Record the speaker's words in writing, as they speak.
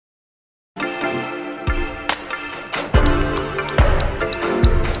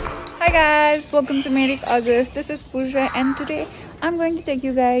Hi guys, welcome to medicaugust. This is Puja and today I'm going to take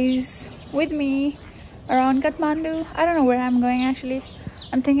you guys with me around Kathmandu. I don't know where I'm going actually.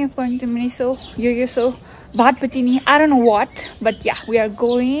 I'm thinking of going to Miniso, Yoyoso, Bhatpatini, I don't know what. But yeah, we are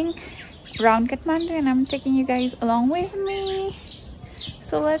going around Kathmandu and I'm taking you guys along with me.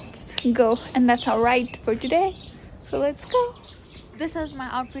 So let's go, and that's our ride for today. So let's go. This is my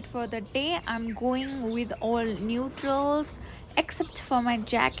outfit for the day. I'm going with all neutrals except for my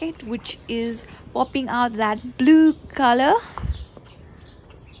jacket, which is popping out that blue color.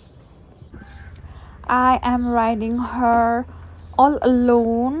 I am riding her all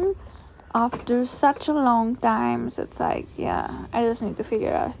alone after such a long time, so it's like, yeah, I just need to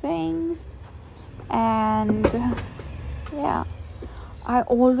figure out things. And yeah, I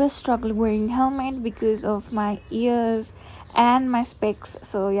always struggle wearing helmet because of my ears and my specs,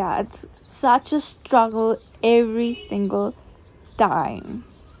 so yeah, it's such a struggle every single time.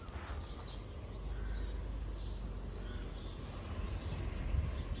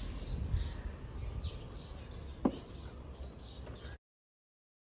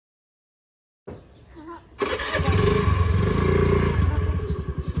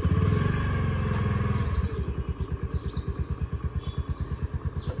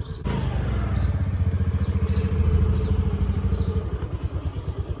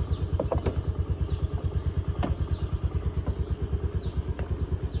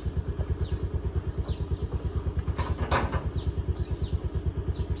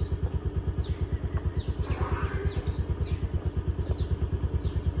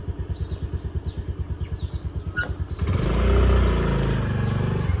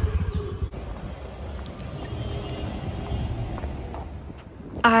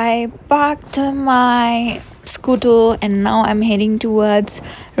 I parked my scooter and now I'm heading towards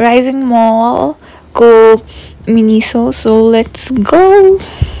Rising Mall, go Miniso. So let's go.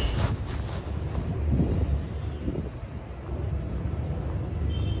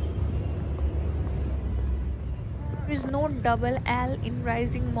 There is no double L in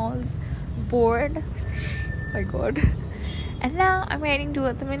Rising Mall's board. Oh my god. And now I'm heading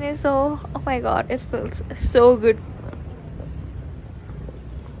towards Miniso. Oh my god, it feels so good.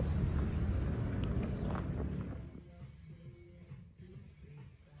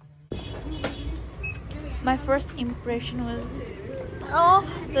 My first impression was, oh,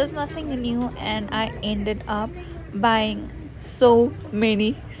 there's nothing new, and I ended up buying so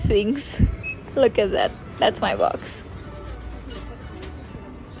many things. Look at that. That's my box.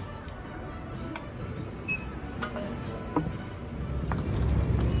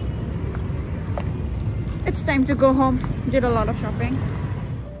 It's time to go home. Did a lot of shopping.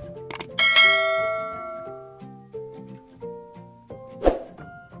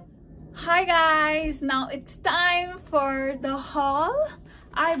 Hi guys, now it's time for the haul.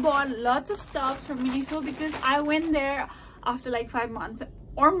 I bought lots of stuff from Miniso because I went there after like 5 months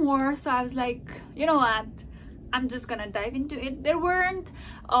or more, so I was like, you know what, I'm just gonna dive into it. There weren't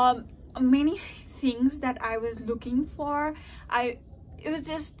many things that I was looking for. It was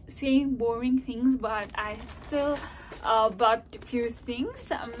just same boring things, but I still bought a few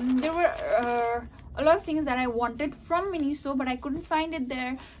things. There were a lot of things that I wanted from Miniso, but I couldn't find it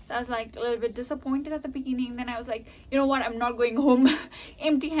there, so I was like a little bit disappointed at the beginning. Then I was like, you know what, I'm not going home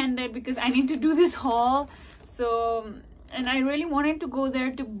empty-handed because I need to do this haul. So, and I really wanted to go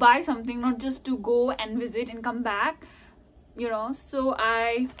there to buy something, not just to go and visit and come back, you know. So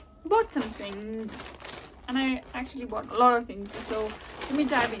I bought some things, and I actually bought a lot of things, so let me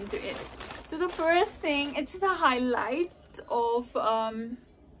dive into it. So the first thing, it's the highlight of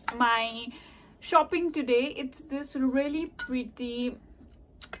my shopping today. It's this really pretty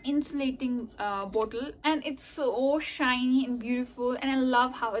insulating bottle, and it's so shiny and beautiful, and I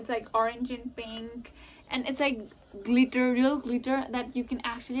love how it's like orange and pink, and it's like glitter, real glitter that you can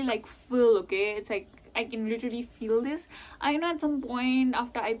actually like feel. Okay, it's like I can literally feel this. I know at some point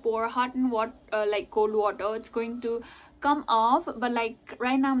after I pour hot and like cold water, it's going to come off, but like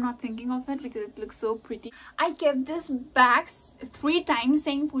right now I'm not thinking of it because it looks so pretty. I kept this back 3 times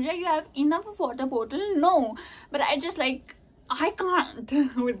saying, Puja, you have enough of water bottle. No, but I just like, I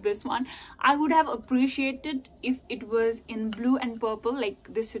can't with this one. I would have appreciated if it was in blue and purple,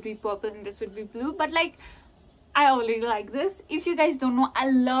 like this would be purple and this would be blue, but like I already like this. If you guys don't know, I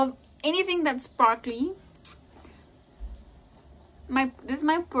love anything that's sparkly. This is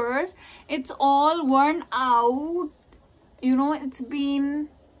my purse. It's all worn out, you know. It's been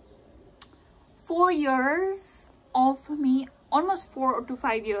 4 years of me, almost 4 to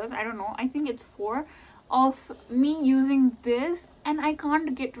 5 years, I don't know, I think it's 4 of me using this, and I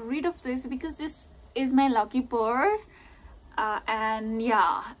can't get rid of this because this is my lucky purse. and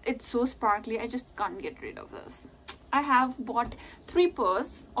yeah, it's so sparkly. I just can't get rid of this. I have bought 3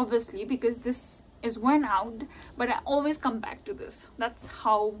 purses, obviously, because this is worn out, but I always come back to this. That's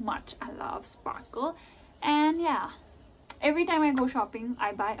how much I love sparkle. And yeah, every time I go shopping,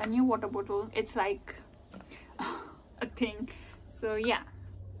 I buy a new water bottle. It's like a thing. So yeah,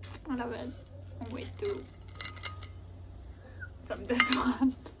 I love it. I'll wait to from this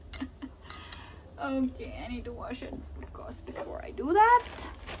one. Okay, I need to wash it, of course, before I do that.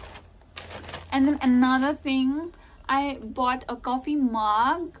 And then another thing, I bought a coffee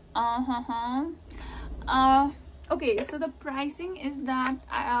mug. Okay, so the pricing is that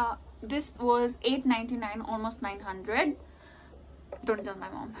this was $8.99, almost 900. Don't tell my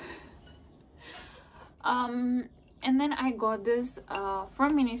mom. And then I got this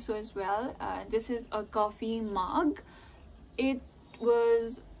from Miniso as well. This is a coffee mug. It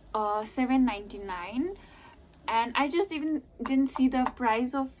was $7.99, and I just even didn't see the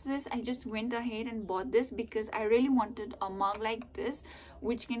price of this. I just went ahead and bought this because I really wanted a mug like this,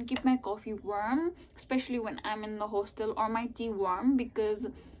 which can keep my coffee warm, especially when I'm in the hostel, or my tea warm, because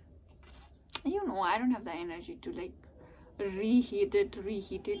you know I don't have the energy to like reheat it,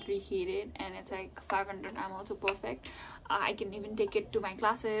 and it's like 500. I'm also perfect. I can even take it to my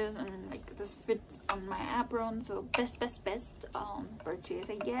classes, and like this fits on my apron. So best purchase,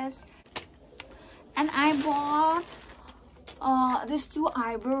 I guess. And I bought these 2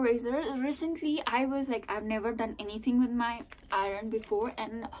 eyebrow razors. Recently I was like, I've never done anything with my iron before,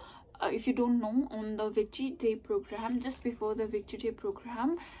 and if you don't know, on the Victory Day program, just before the Victory Day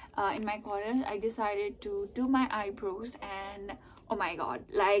program in my college, I decided to do my eyebrows, and oh my god,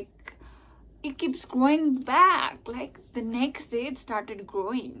 like it keeps growing back. Like the next day it started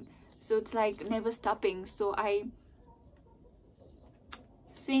growing, so it's like never stopping. So I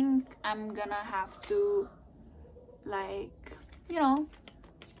think I'm gonna have to, like, you know,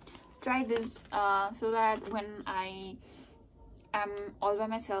 try this so that when I am all by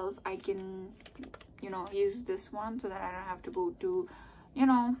myself, I can, you know, use this one, so that I don't have to go to, you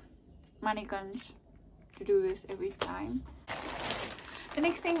know, Maniganj to do this every time. The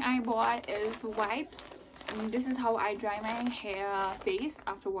next thing I bought is wipes. This is how I dry my hair, face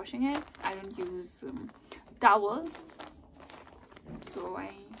after washing it. I don't use towel, so I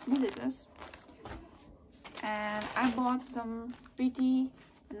needed this. And I bought some pretty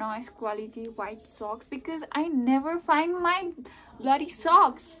nice quality white socks because I never find my bloody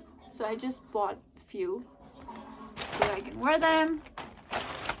socks, so I just bought a few so I can wear them.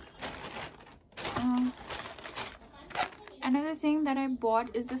 Another thing that I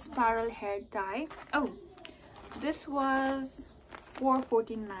bought is the spiral hair tie. Oh, this was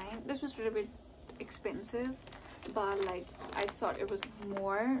 $4.49. This was a little bit expensive, but like I thought it was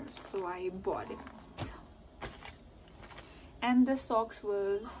more, so I bought it. And the socks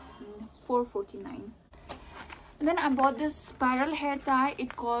was $4.49. And then I bought this spiral hair tie.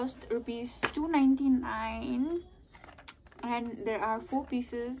 It cost rupees $2.99, and there are 4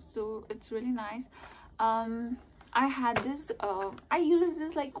 pieces, so it's really nice. I had this I used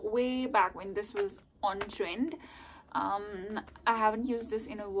this like way back when this was on trend. I haven't used this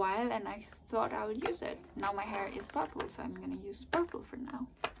in a while, and I thought I would use it. Now my hair is purple, so I'm gonna use purple for now.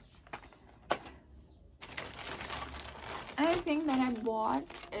 Another thing that I bought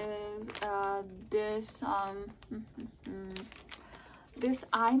is this this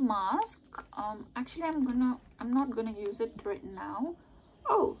eye mask. Actually I'm not gonna use it right now.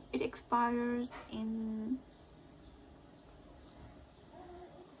 Oh, it expires in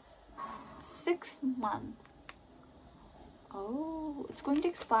 6 months. Oh, it's going to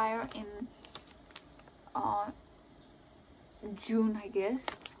expire in June, I guess.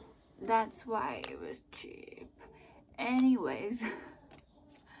 That's why it was cheap. Anyways,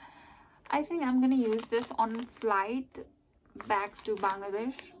 I think I'm gonna use this on flight back to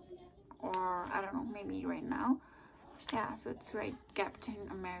Bangladesh, or I don't know, maybe right now. Yeah, so it's right, Captain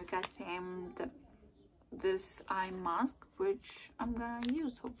America themed, this eye mask, which I'm gonna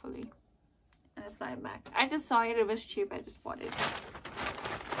use hopefully and fly back. I just saw it, it was cheap, I just bought it.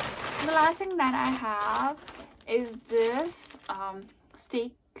 The last thing that I have is this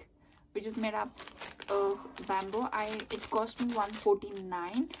stick, which is made up of bamboo. It cost me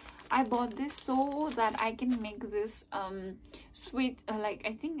 $1.49. I bought this so that I can make this sweet, like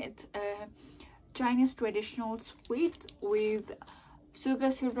I think it's a Chinese traditional sweet with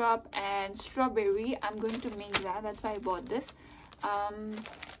sugar syrup and strawberry. I'm going to make that. That's why I bought this.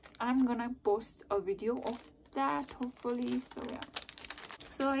 I'm gonna post a video of that hopefully. So yeah,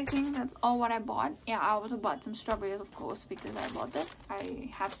 so I think that's all what I bought. Yeah, I also bought some strawberries, of course, because I bought that.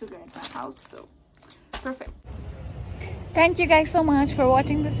 I have sugar at my house, so perfect. Thank you guys so much for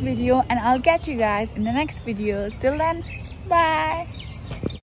watching this video, and I'll catch you guys in the next video. Till then, bye.